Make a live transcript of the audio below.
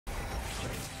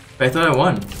I thought I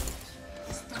won.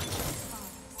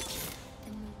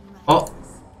 Oh,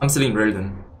 I'm stealing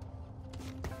Riven.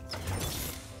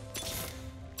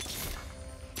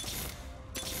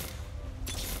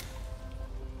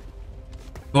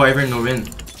 Oh, Ivern, no win.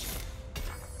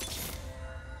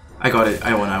 I got it.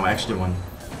 I won. I actually won.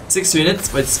 6 minutes,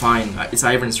 but it's fine. It's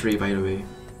Ivern's 3, by the way.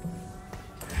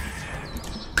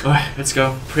 Alright, let's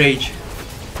go. Rage.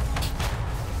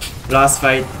 Last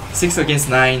fight. 6 against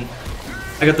 9.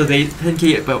 I got the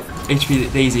 10k about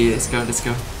HP Daisy. Let's go. Let's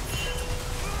go.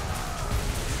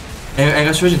 I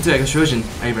got Trojan too. I got Trojan.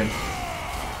 Ivern.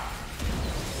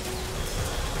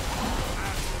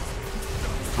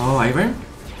 Oh, Ivern?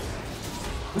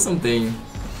 What's something?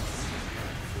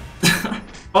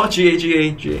 Oh,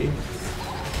 GA.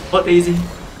 Oh, Daisy.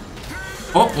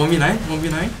 Oh, 1v9.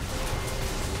 1v9.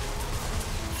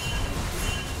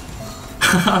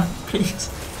 Haha, please.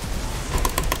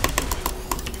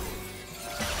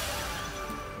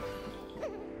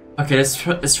 Okay,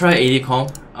 let's try 80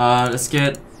 comp. Let's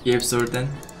get Gabe Sword then.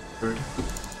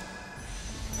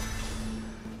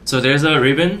 So there's a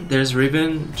Riven. There's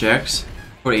Riven Jax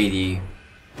for 80.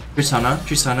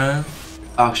 Tristana,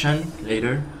 Action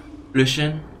later.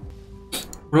 Lucian.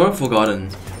 Royal Forgotten.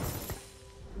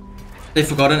 They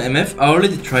Forgotten MF. I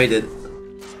already tried it,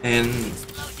 and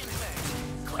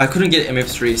I couldn't get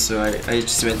MF3, so I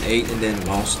just went 8 and then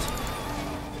lost.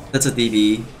 That's a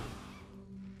DB.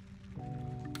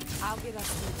 I'll get us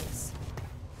through this.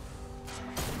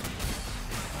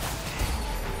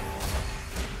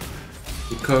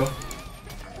 Eco.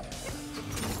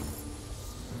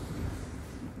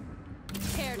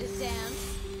 Care to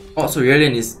dance? Oh, so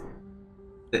Radiant is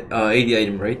the 80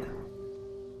 item, right?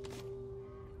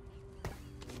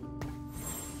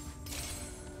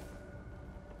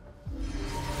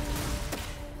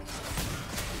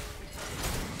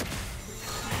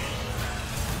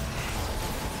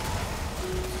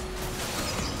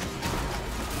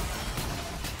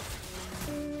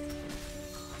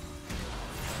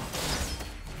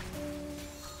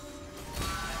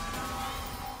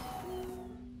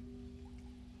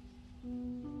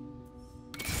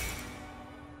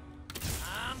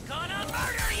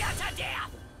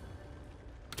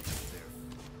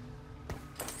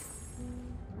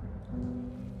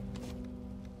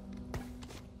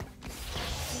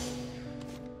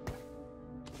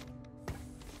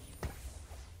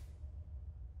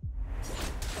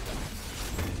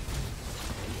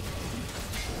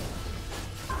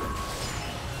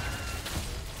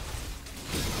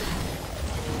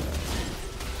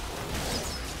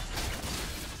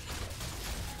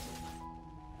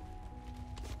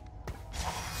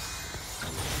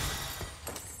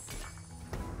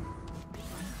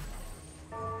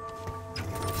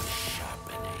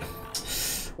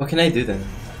 What can I do then?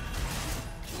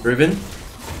 Riven?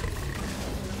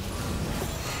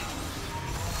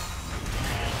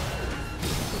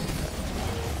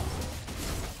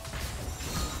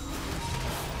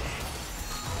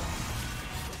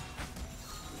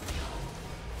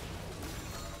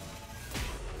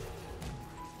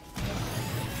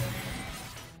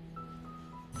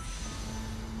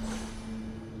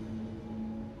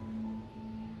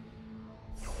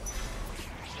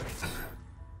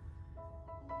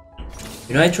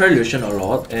 You know, I tried Lucian a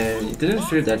lot and it didn't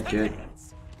feel that good.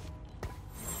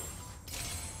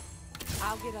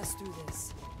 I'll get us through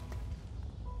this.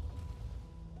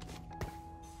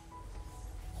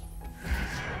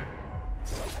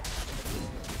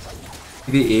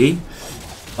 PBE?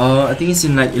 I think it's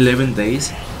in like 11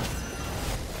 days.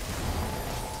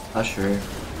 Not sure.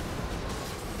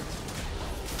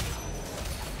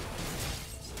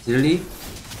 Really?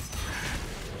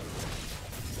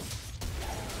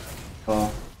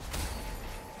 Oh.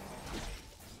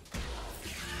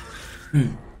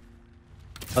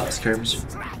 Oh, skirms.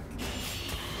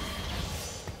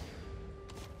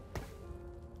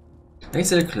 I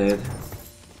said it cleared.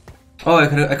 Oh, I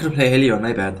could play Helion.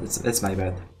 My bad. That's my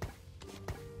bad.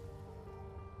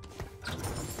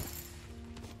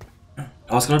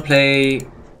 I was gonna play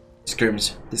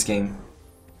skirms this game.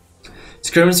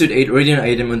 Skirms with 8 Radiant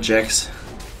item on Jax.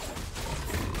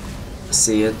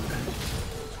 See it.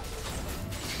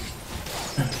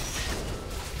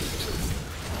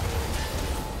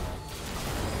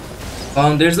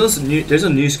 There's a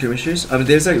new skirmishers. I mean,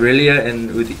 there's like Relia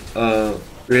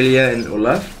and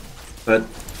Olaf, but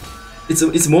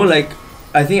it's more like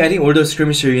I think all those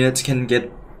skirmisher units can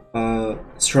get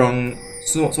so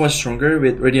much stronger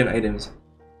with Radiant items.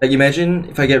 Like imagine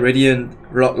if I get Radiant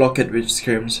Locket with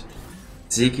skirms.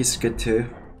 Zeke is good too.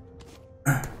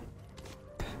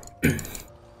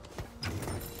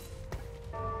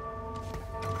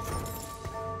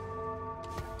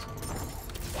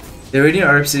 The Radiant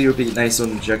RFC would be nice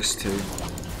on Jax too.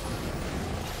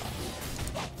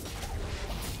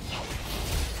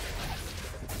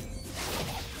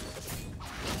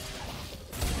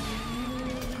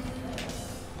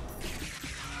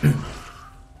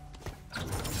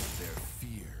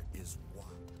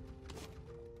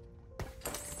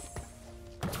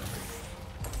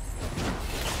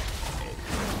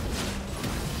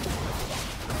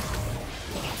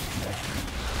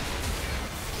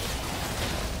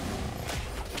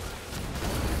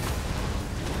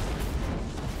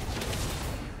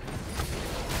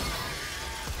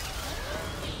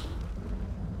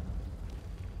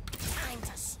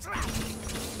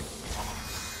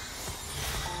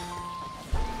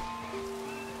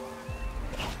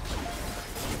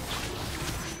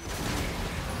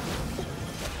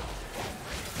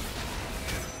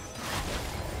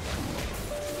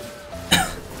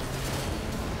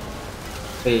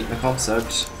 Wait, my comp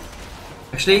sucks.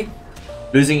 Actually,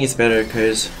 losing is better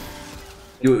because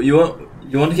you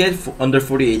want to get under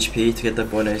 40 HP to get the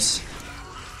bonus.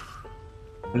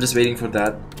 I'm just waiting for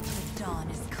that. The dawn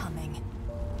is coming.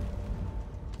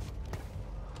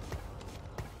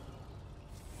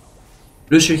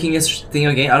 Lose shrinking is thing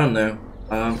again. I don't know.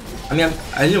 I mean,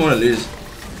 I didn't want to lose,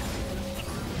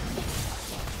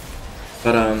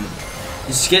 but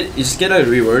you just get a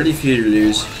reward if you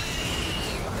lose.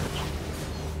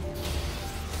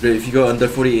 If you go under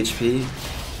 40 HP,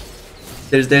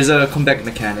 there's a comeback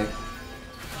mechanic.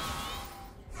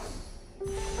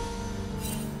 The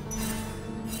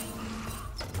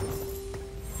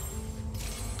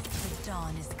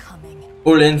dawn is coming.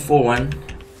 All in 4-1.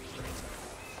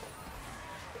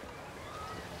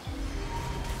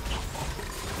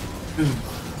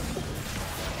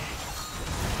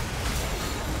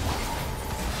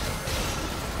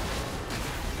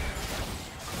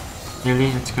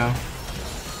 Really, let's go.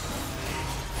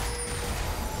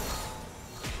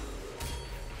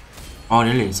 Oh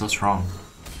really? So strong.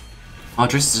 Oh,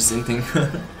 just the same thing.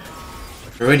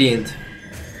 Radiant.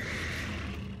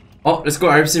 Oh, let's go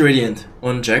RFC Radiant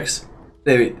on Jax.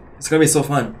 Wait, it's gonna be so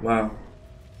fun. Wow.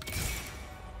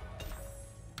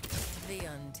 The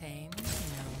untamed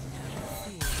know no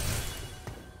fear.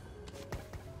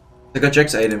 I got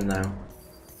Jax item now.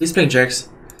 He's playing Jax.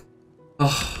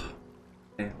 Oh.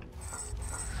 Okay.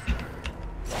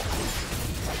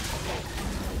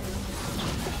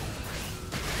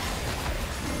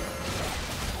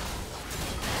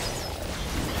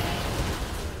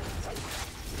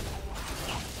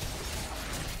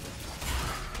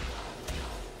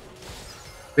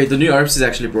 Wait, the new RFC is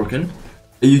actually broken.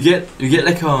 You get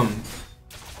like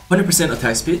 100%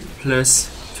 attack speed plus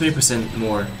 20%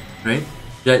 more, right?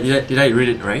 Did I read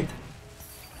it right?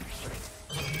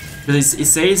 Because it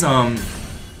says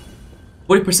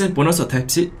 40% bonus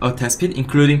attack speed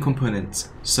including components.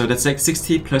 So that's like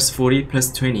 60 plus 40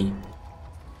 plus 20.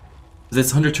 So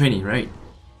that's 120, right?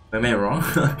 Am I wrong?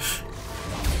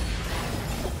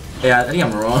 Yeah, I think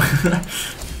I'm wrong.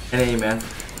 Hey man.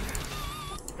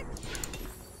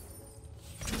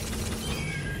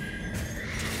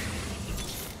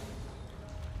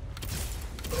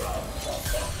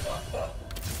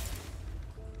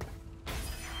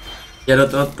 Yeah,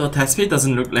 the attack speed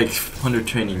doesn't look like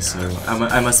 120, so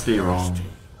I must be wrong.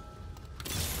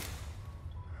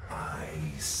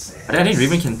 But I think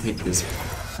Riven can take this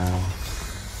now.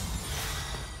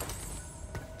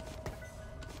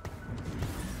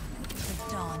 The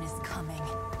dawn is coming.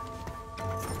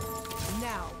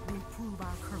 Now we prove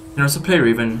our courage. You can also play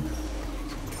Riven.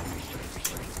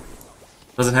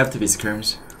 Doesn't have to be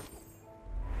skirms.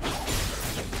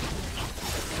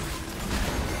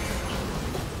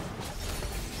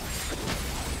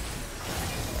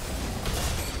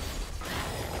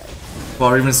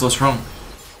 Wow, Riven is so strong.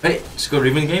 Hey, let's go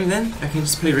Riven game then. I can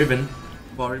just play Riven.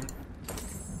 Wow, Riven.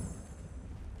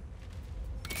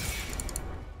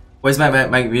 Why is my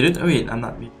mic muted? Oh wait, I'm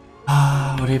not muted.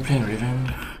 Ah, what are you playing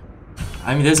Riven?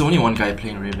 I mean, there's only one guy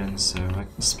playing Riven, so I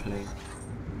can just play.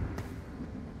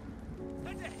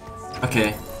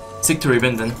 Okay, stick to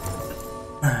Riven then.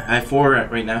 I have 4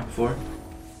 right now. 4.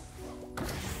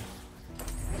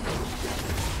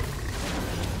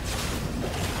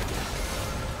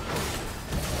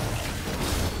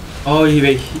 Oh, her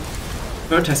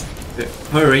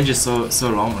range is so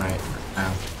long right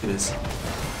now. It is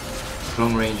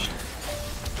long range.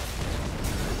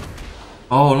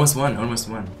 Oh, almost won.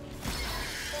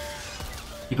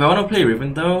 If I wanna play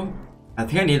Riven though, I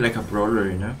think I need like a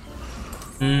brawler, you know.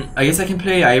 I guess I can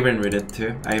play Iron with it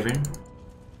too. Iron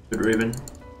with Riven.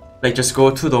 Like just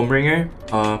go to Dawnbringer,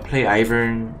 play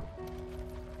Iron,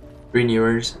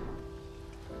 Renewers,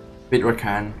 with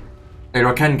Rakan. Like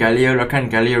Rakan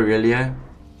Galio, Aurelia,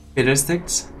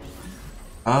 Fiddlesticks.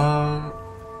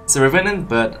 It's a Revenant,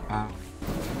 but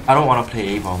I don't want to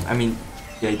play A-bomb. I mean,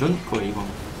 yeah, don't go A-bomb.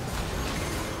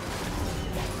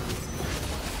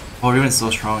 Oh, Riven's so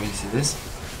strong, you see this?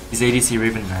 He's ADC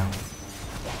Riven now.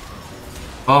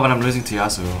 Oh, but I'm losing to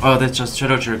Yasuo. Oh, that's just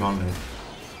Shadow Chair Gauntlet.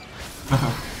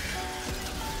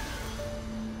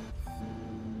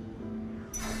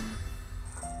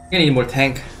 I need more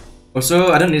tank.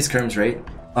 Also, I don't need skirms, right?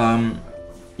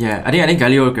 Yeah, I think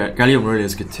Galio Murray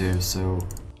is good too. So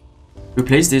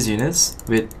replace these units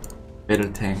with better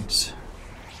tanks.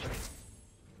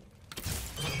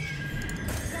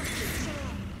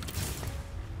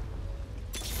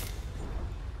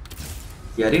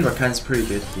 Yeah, I think Rakan's pretty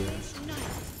good here.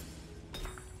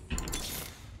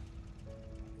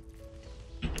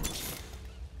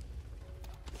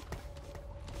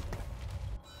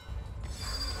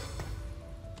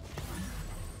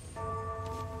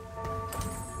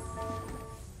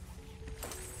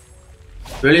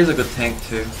 Really is a good tank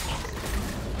too.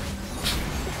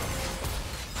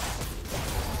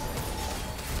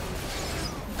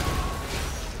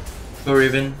 Go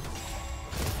Riven.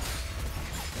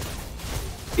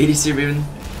 ADC Riven.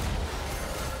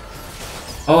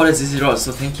 Oh, that's easy draw,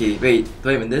 so tanky. Wait, do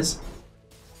I win this?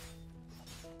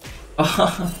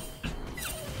 Oh.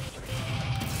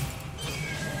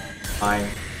 Fine.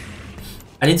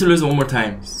 I need to lose one more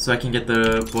time so I can get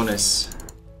the bonus.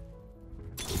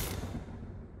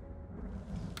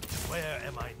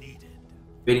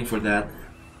 Waiting for that.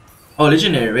 Oh,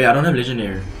 Legionary. Wait, I don't have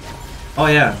Legionary. Oh,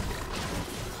 yeah.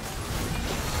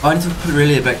 Oh, I need to put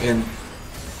Relay back in.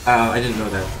 I didn't know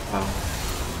that. Wow.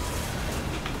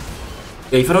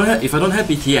 Yeah, if I don't have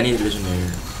BT, I need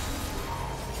Legionary.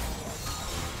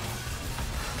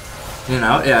 Cannon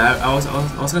out? Yeah, I was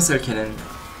gonna sell Cannon.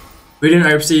 Radiant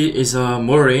RFC is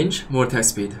more range, more attack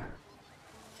speed.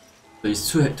 So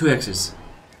it's 2x's.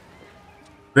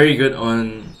 Very good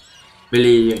on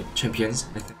melee champions,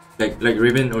 I think. Like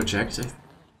Riven or Jax.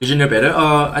 Legionnaire better?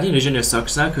 I think Legionnaire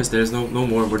sucks now because there's no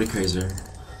more Mordekaiser.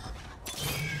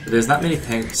 But there's not many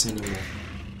tanks anymore.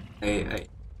 I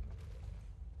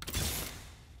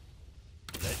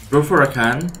roll for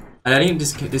Rakan. I think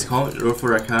this call roll for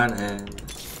Rakan and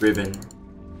Riven.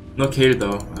 No kill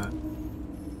though.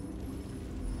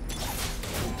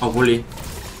 Oh, volley.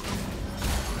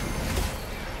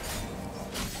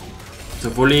 So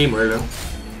volley, Morello.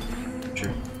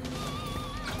 Sure.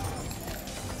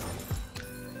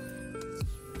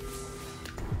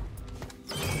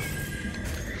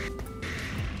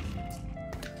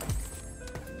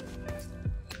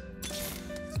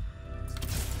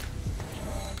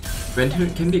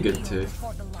 Rent can be good too.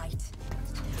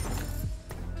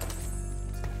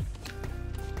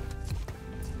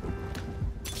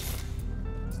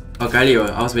 Oh, Galio.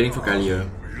 I was waiting for Galio.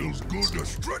 Feels good to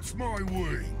stretch my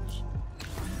wings.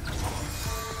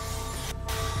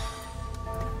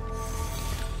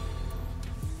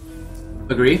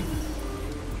 Agree?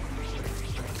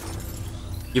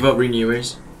 Give up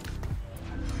renewers.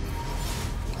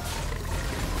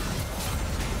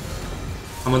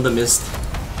 I'm on the mist.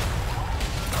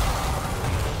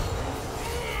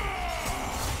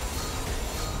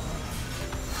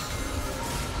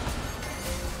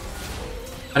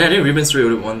 I think Riven 3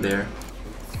 would have won there.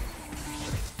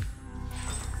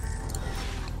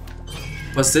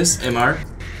 What's this? MR?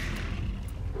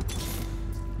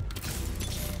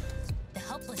 The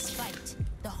helpless fight,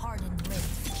 the hardened live.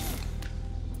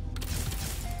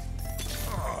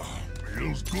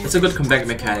 It's a good comeback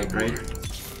mechanic, right?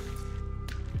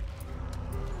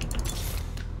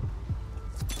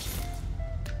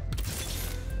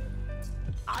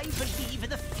 I believe in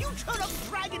the future of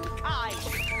Dragonkind.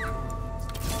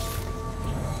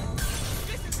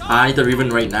 I need the Riven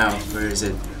right now. Where is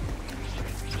it?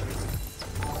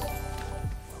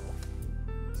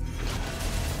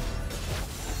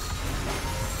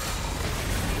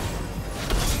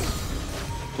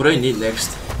 What do I need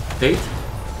next? Fate?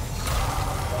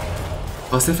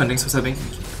 Oh, Stefan, thanks for subbing.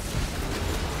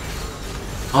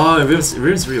 Oh,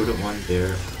 Riven's really good one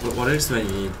there. What else do I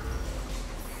need?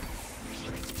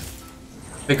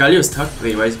 Wait, Galio's stuck?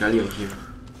 Wait, why is Galio here?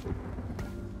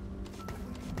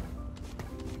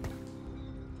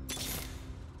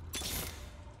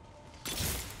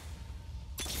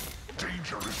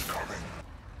 Danger is coming.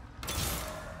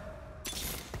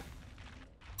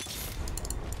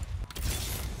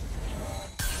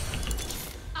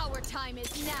 Our time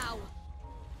is now.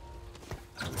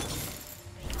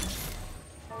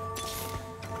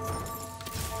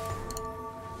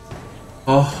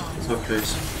 Oh, so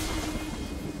close.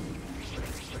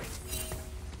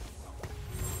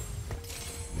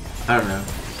 I don't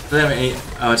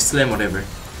know. Slam whatever.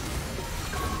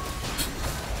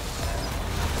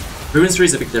 Riven's 3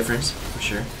 is a big difference, for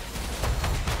sure.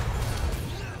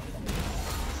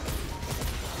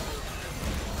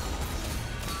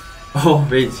 Oh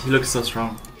wait, he looks so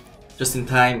strong. Just in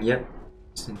time, yep.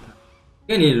 Just in time.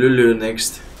 I need Lulu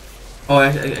next. Oh,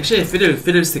 actually,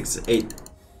 Fiddlesticks 8.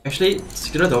 Actually, let's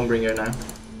get a Dawnbringer now.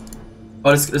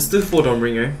 Oh, let's do 4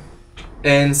 Dawnbringer.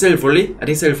 And sell Volley. I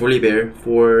think sell Volley Bear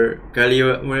for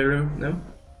Galio, whatever, no?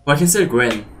 Or I can sell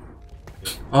Gwen.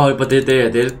 Oh, but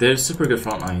they're super good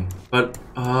frontline. But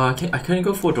I can't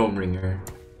go for Dawnbringer.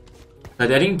 I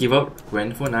didn't give up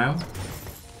Gwen for now.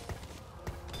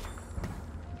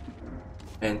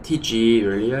 And TG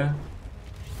earlier.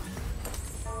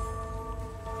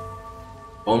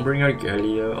 Dawnbringer,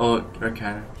 Galio. Oh,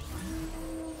 Arcana.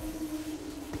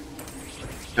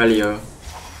 Galio.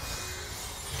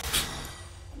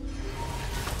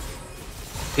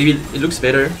 Maybe it looks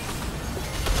better.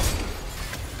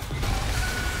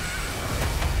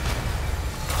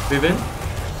 Riven?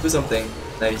 Do something.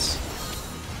 Nice.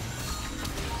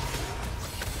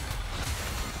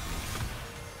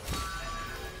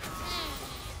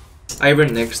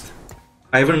 Ivan next.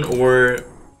 Ivan or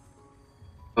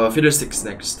Fiddlesticks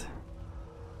next.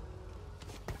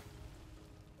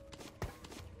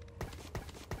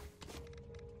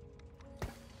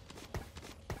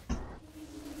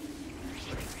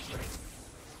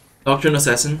 Doctrine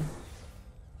Assassin.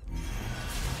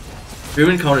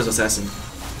 Riven counters Assassin.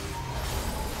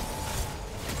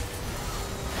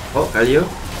 Oh, Galio.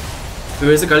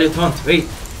 Where's the Galio taunt? Wait,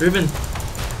 Riven.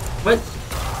 What?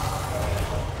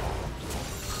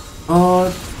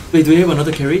 Wait, do we have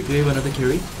another carry? Do we have another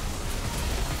carry?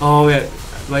 Oh, wait,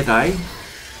 do I die?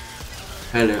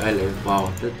 I live.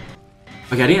 Wow.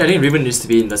 Okay, I think Riven needs to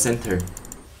be in the center.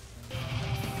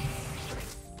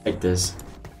 Like this.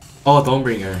 Oh,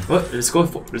 Dawnbringer. What? Let's go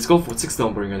for 6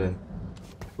 Dawnbringer then.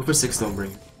 Go for 6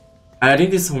 Dawnbringer. I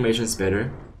think this formation is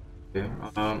better. Okay.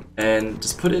 And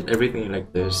just put everything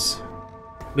like this.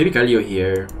 Maybe Galio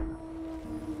here.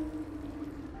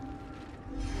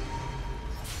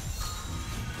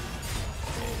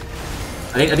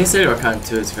 I think say Arcana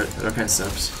too. Arcana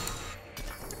sucks.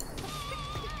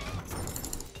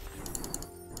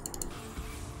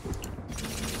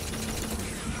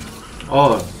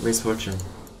 Oh, waste fortune.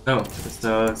 No, it's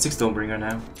the 6 Dawnbringer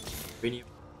now. Really.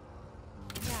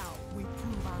 Now we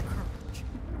prove our courage.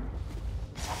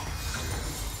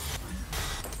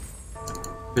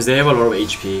 Because they have a lot of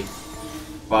HP.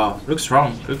 Wow, looks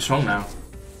strong. Looks strong now.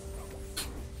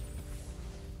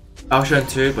 Auction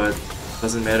too, but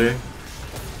doesn't matter.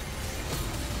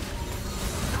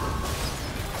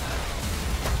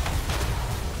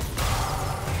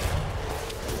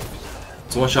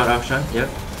 It's one shot option, yep.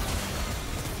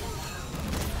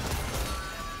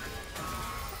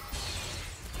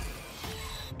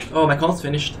 Oh, my call's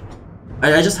finished.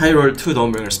 I just high rolled 2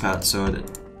 Dawnbringer spats, so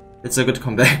it's a good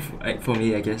comeback for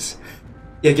me, I guess.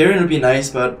 Yeah, Garen would be nice,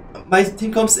 but my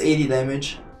team comes 80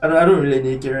 damage. I don't really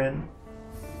need Garen.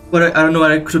 But I don't know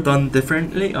what I could have done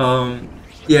differently.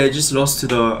 Yeah, I just lost to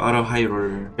the other high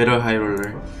roller, better high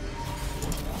roller.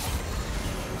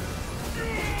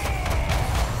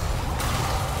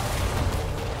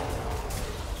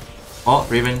 Oh,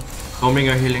 Riven.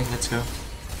 Dawnbringer healing, let's go.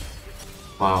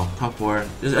 Wow, top 4. I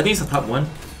think it's a top 1.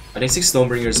 I think 6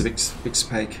 Dawnbringer is a big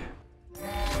spike.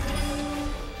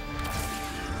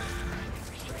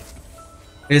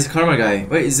 Here's Karma guy.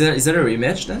 Wait, is that a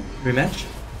rematch then? Rematch?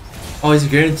 Oh, he's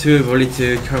Garen 2, Volley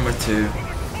 2, Karma 2.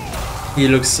 He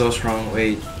looks so strong.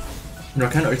 Wait.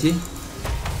 Rakan ulti?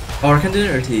 Oh, Rakan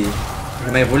didn't ulti.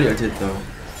 He might Volley ulti though.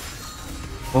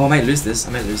 Oh, I might lose this.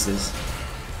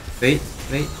 Wait.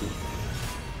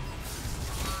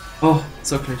 Oh,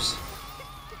 so close.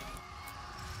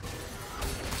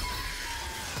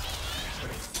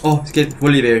 Oh, let's get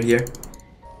Volley Bear here.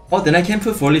 Oh, then I can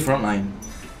put Volley frontline.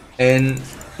 And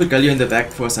put Galio in the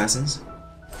back for assassins.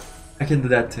 I can do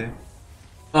that too.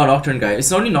 Oh, Nocturne guy.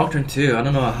 It's only Nocturne too. I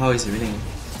don't know how he's winning.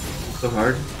 So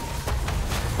hard.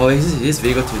 Oh, he's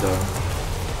Vigo too though.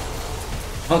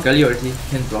 Oh, Galio ulti.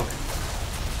 Can't block.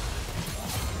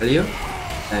 Galio?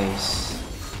 Nice.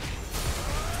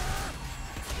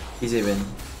 Easy win.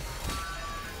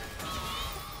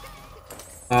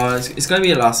 It's gonna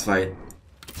be a last fight.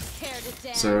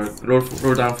 So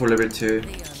roll down for level 2.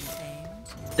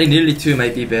 I think nearly 2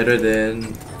 might be better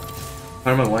than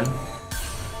Karma 1.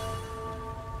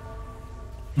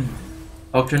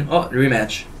 Auction. Oh,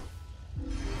 rematch.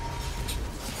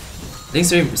 I think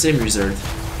same result.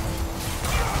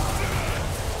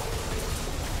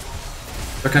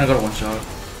 I kinda got a 1 shot.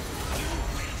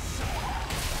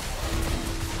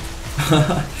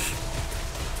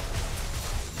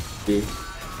 Okay.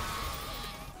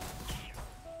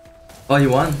 Oh, you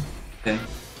won. Okay.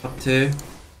 Up to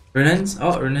Runins.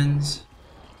 Oh, Runins.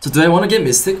 So do I want to get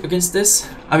Mystic against this?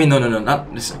 I mean, no,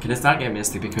 not this. Okay, let's not get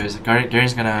Mystic because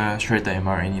Garen's gonna shred the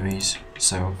MR anyways.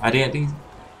 So I think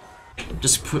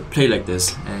just play like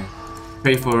this and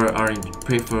pray for RNG,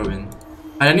 pray for win.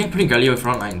 And I think putting Galio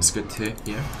front line is good too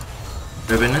here.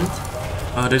 Revenant.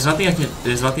 There's nothing I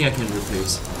can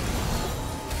replace.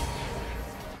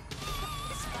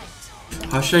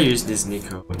 How should I use this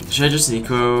Nico? Should I just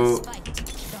Nico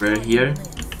right here?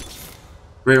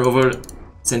 Right over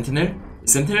Sentinel?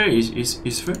 Is Sentinel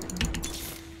useful?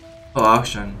 Oh,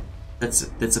 auction.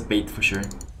 That's a bait for sure.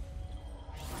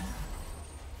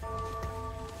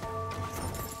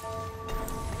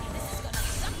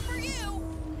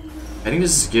 I think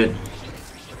this is good.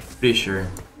 Pretty sure.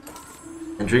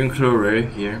 And Dragon Claw right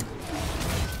here.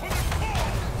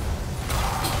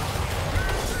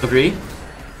 Agree?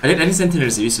 I think any Sentinel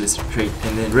is a useless trait,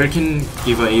 and then Rare can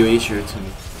give a AoE share to me.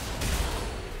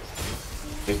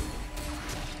 Okay.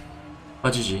 Oh,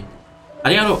 GG. I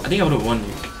think I would have won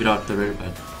without the Rare,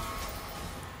 but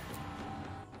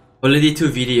already 2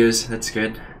 videos. That's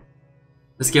good.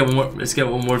 Let's get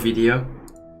one more video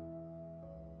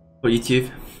for YouTube.